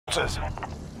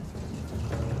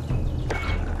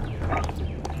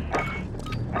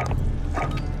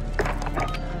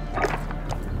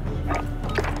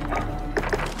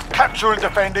Capture and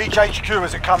defend each HQ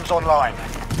as it comes online.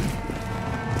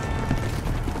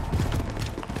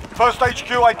 First HQ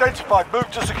identified,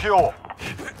 move to secure.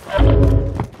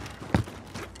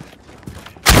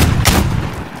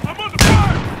 I'm under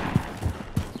fire!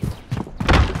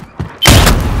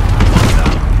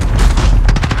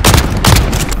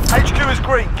 HQ is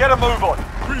green, get a move on.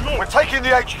 Reload. We're taking the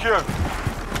HQ.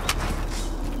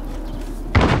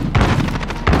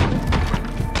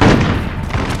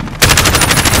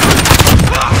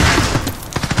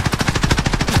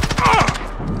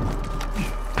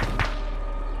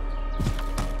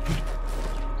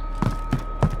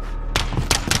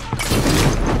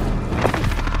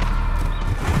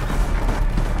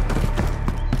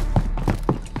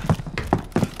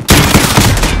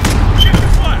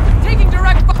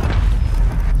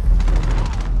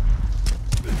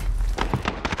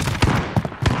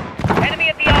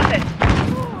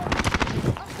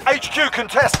 HQ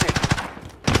contested.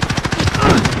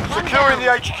 Securing the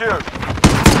HQ.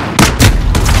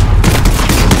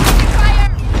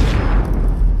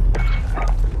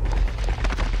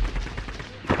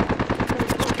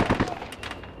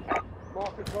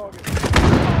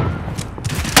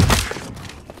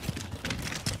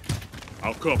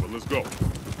 I'll cover, let's go.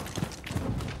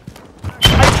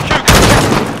 HQ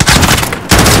contested.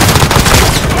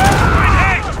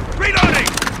 Reloading!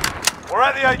 We're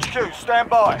at the HQ, stand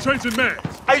by. Changing man.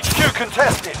 HQ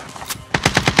contested.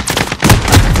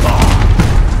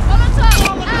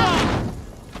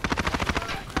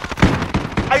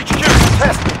 HQ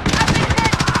contested.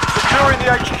 Securing the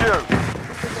HQ.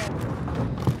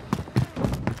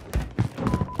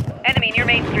 Enemy near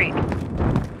Main Street.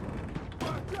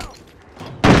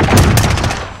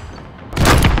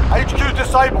 HQ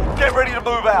disabled. Get ready to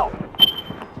move out.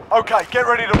 Okay, get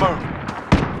ready to move.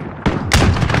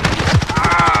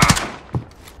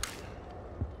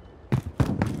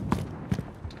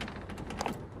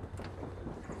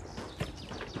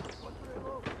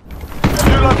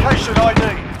 New location ID.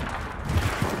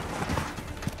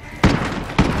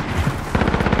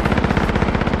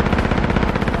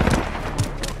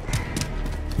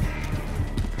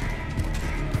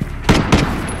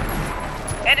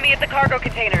 Enemy at the cargo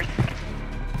containers.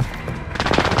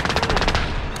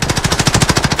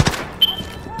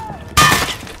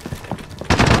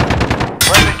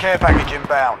 Friendly care package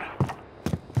inbound.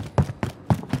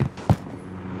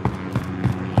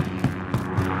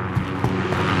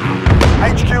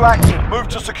 HQ active, move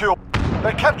to secure.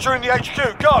 They're capturing the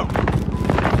HQ, go!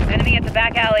 Enemy at the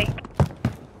back alley.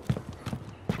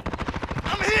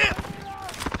 I'm here!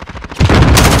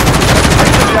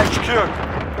 Into the HQ.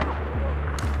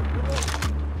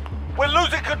 We're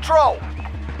losing control!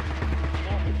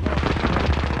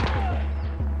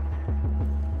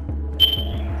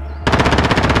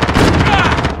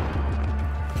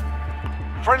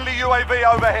 Friendly UAV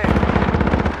overhead.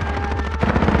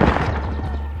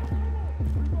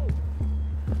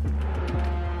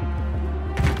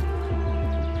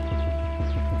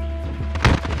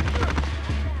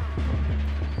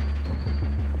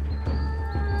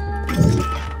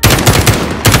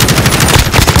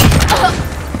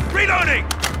 Reloading!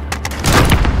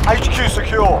 HQ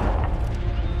secure.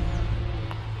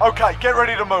 Okay, get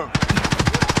ready to move.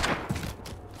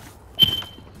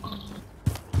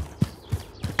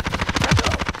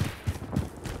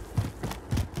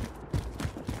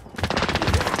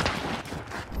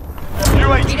 New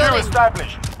HQ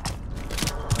established.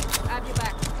 Have your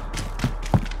back.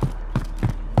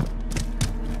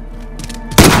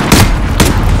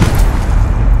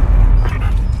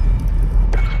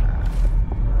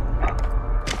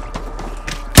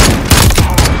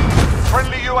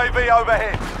 Friendly UAV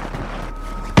overhead.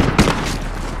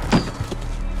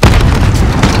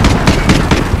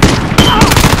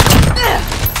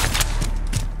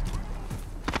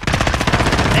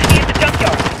 Enemy at the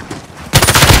junkyard.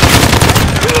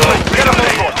 Get a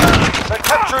move on. They're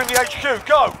capturing the HQ,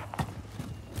 go!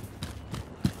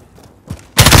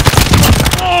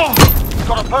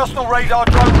 Got a personal radar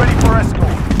drone ready for escort.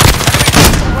 Enemy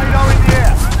personal radar in the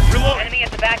air. Enemy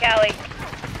at the back alley.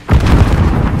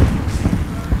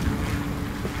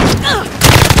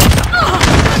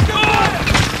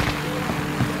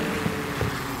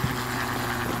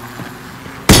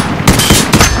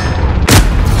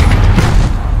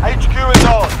 HQ is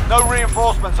on. No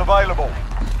reinforcements available.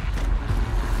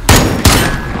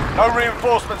 No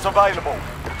reinforcements available.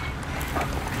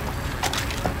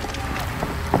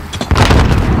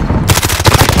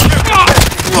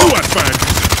 You are fine.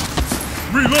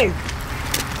 Reload!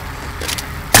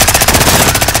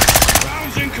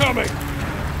 Rounds incoming!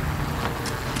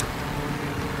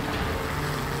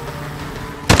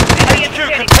 Enemy at the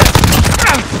standing post.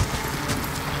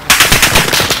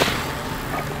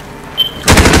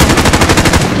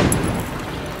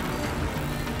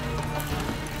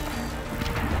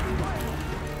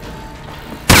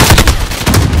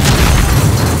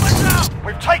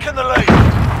 We've taken the lead.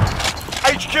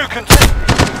 HQ contested.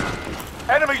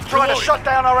 Enemies trying to shut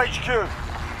down our HQ.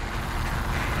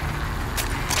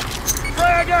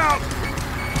 Frag out!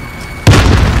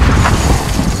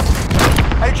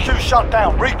 HQ shut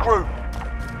down. Regroup.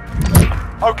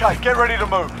 Okay, get ready to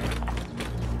move.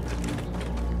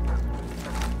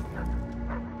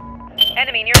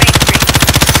 Enemy near Main Street.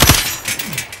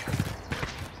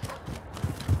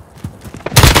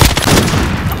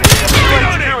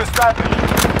 HQ established.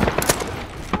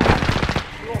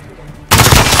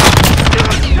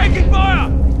 Taking fire!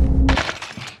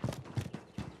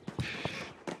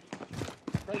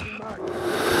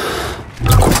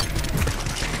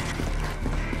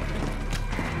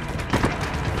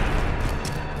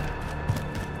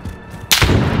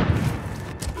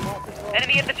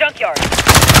 Enemy at the junkyard.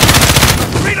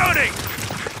 Reloading!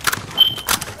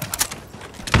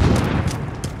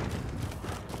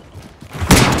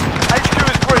 HQ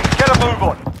is green. Get a move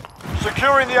on.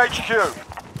 Securing the HQ.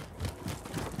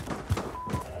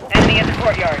 Enemy at the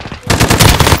courtyard.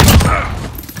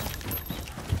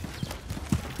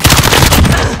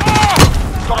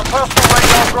 Got a personal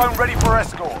radar drone ready for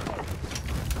escort.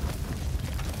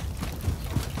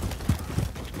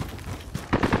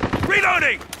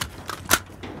 Reloading!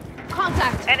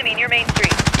 Contact. Enemy near Main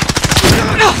Street.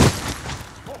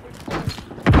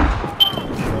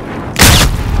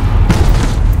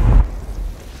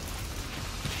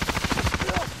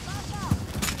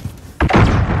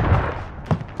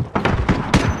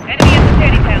 Enemy at the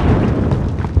standing pound.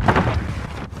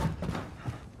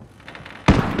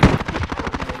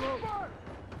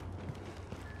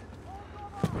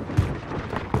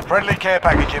 Friendly care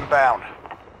package inbound.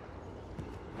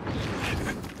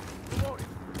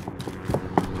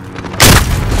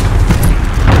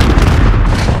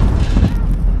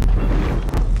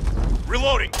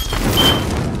 Reloading!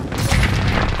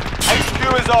 HQ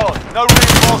is on. No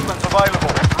reinforcements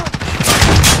available.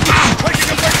 Taking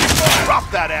effective fire! Drop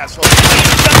that asshole!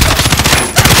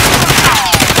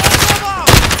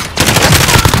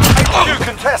 HQ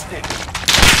contested.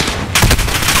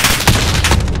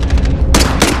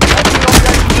 Enemy on the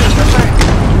HQ defend.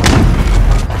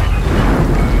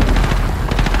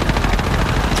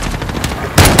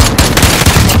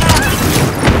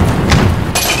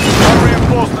 No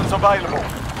reinforcements available.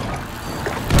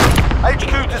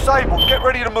 HQ disabled. Get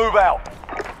ready to move out.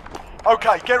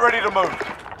 Okay, get ready to move.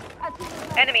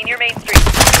 Enemy near Main Street.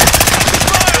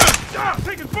 Fire!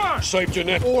 Taking fire! Saved your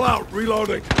neck. All out.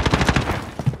 Reloading.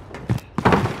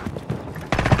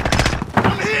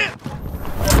 I'm hit!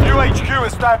 New HQ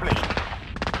established.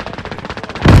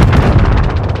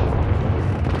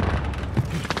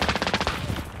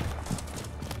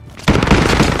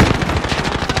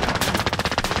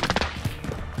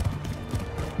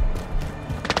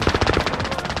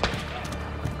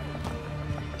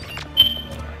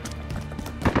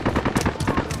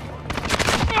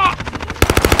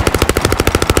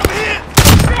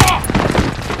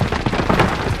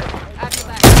 Have your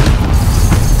back.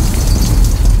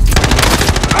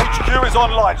 HQ is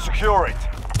online. Secure it.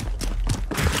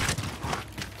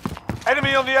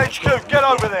 Enemy on the HQ. Get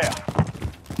over there.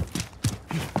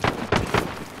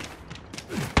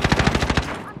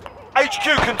 HQ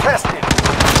contested.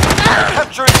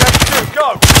 Capturing the HQ.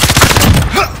 Go.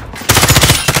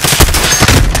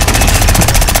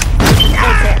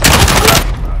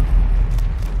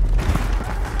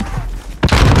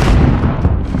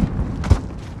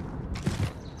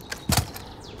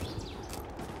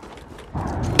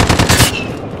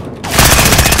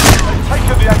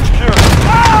 Taken the HQ.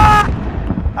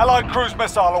 Allied cruise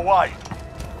missile away.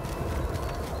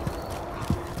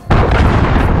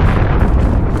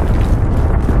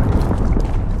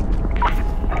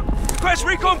 Request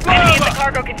recon Enemy at the flyover!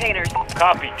 cargo containers.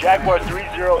 Copy. Jaguar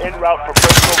 3-0 en route for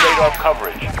personal radar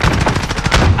coverage.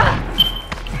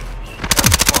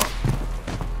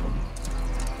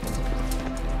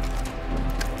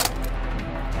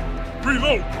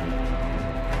 Reload!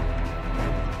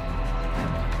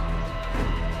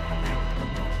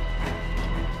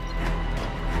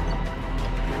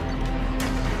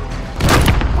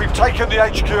 We've taken the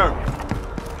HQ.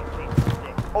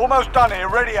 Almost done here.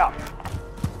 Ready up.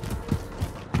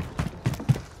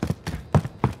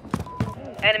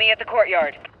 Enemy at the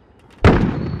courtyard.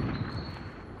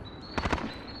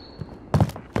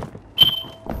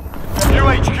 New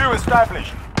HQ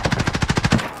established.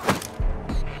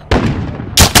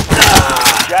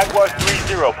 Jaguar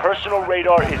 3-0, personal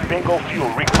radar is bingo fuel.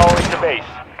 Recalling to base.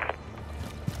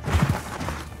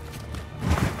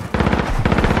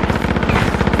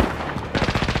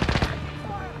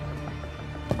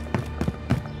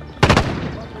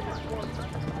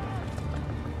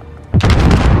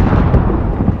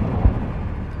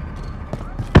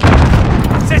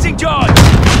 Setting charge!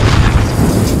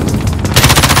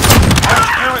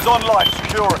 HQ is online,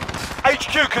 securing.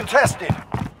 HQ contested.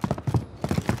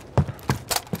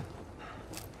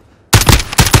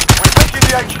 We're taking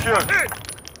the HQ.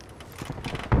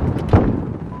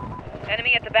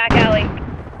 Enemy at the back alley.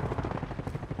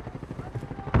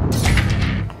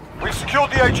 We've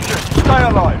secured the HQ. Stay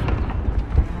alive.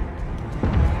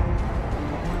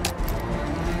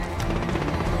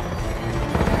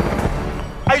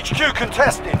 HQ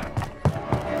contested.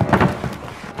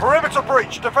 Perimeter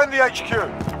breach. Defend the HQ.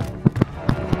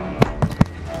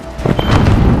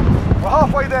 We're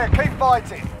halfway there. Keep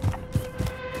fighting.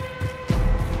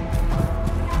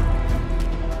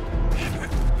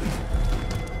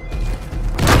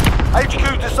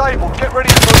 HQ disabled. Get ready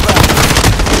to move out.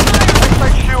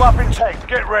 Take HQ up in 10.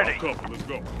 Get ready. Copy, let's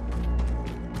go.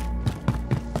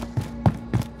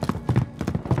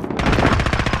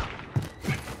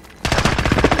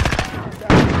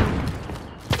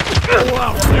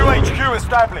 New HQ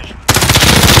established.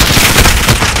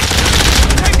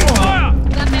 Taking fire!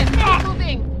 Got them. Keep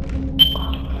moving.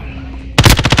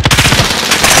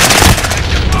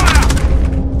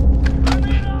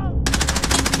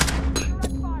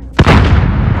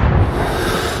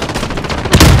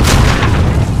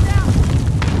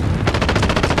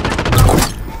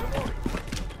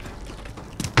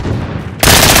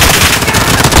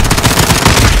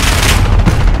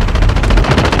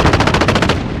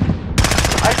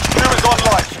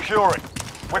 Securing.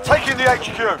 We're taking the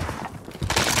HQ.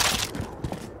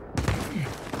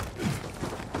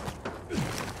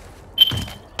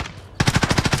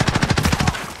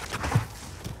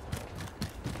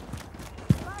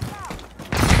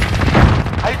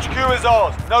 HQ is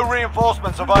ours. No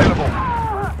reinforcements available.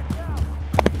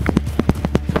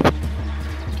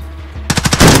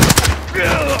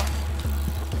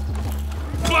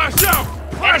 Flash out!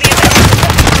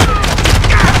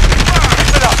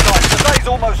 Keep it up, guys. The day's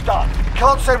almost done.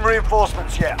 Can't send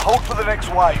reinforcements yet. Hold for the next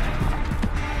wave.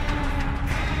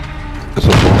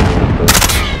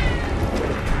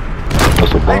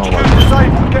 HQ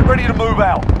disabled. Get ready to move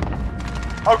out.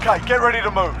 Okay, get ready to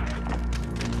move.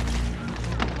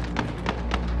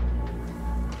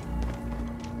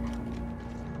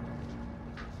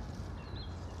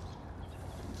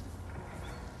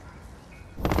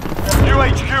 New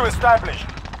HQ established.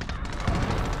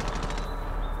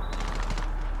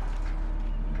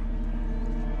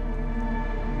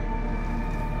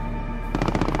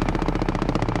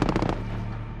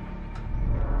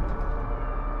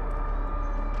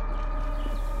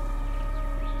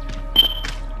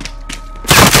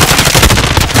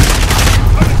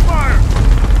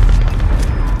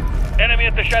 Enemy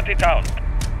at the shanty town.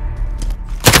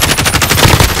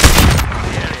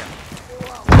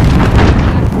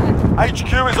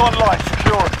 HQ is online,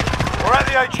 secured. We're at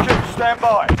the HQ, stand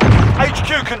by.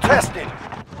 HQ contested.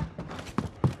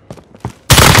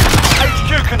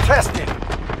 HQ contested.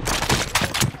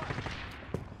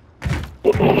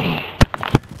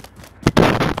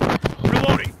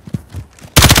 Reloading!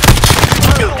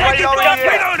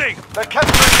 Reloading! They're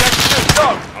capturing the HQ, go!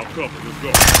 I'll cover, let's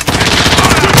go.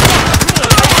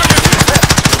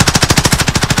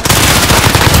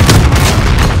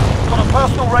 Got a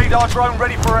personal radar drone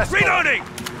ready for escort. Reloading!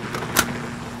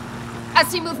 I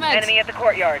see movement. Enemy at the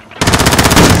courtyard.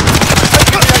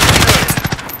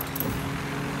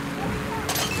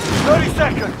 30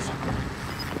 seconds.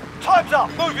 Time's up.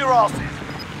 Move your asses.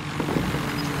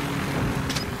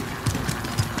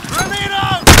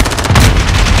 Ramiro!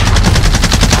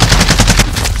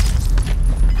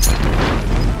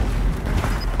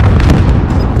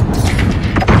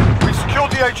 We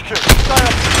secured the HQ. Stay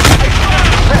up.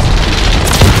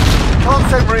 Can't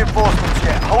send reinforcements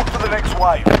yet. Hold for the next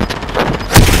wave.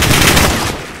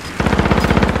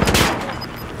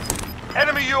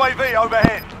 Enemy UAV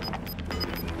overhead.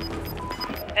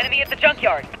 Enemy at the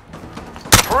junkyard.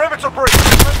 Perimeter breach.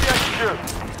 Defend the HQ.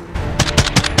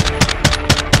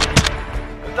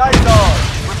 The day's ours.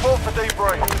 Report for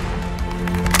debrief.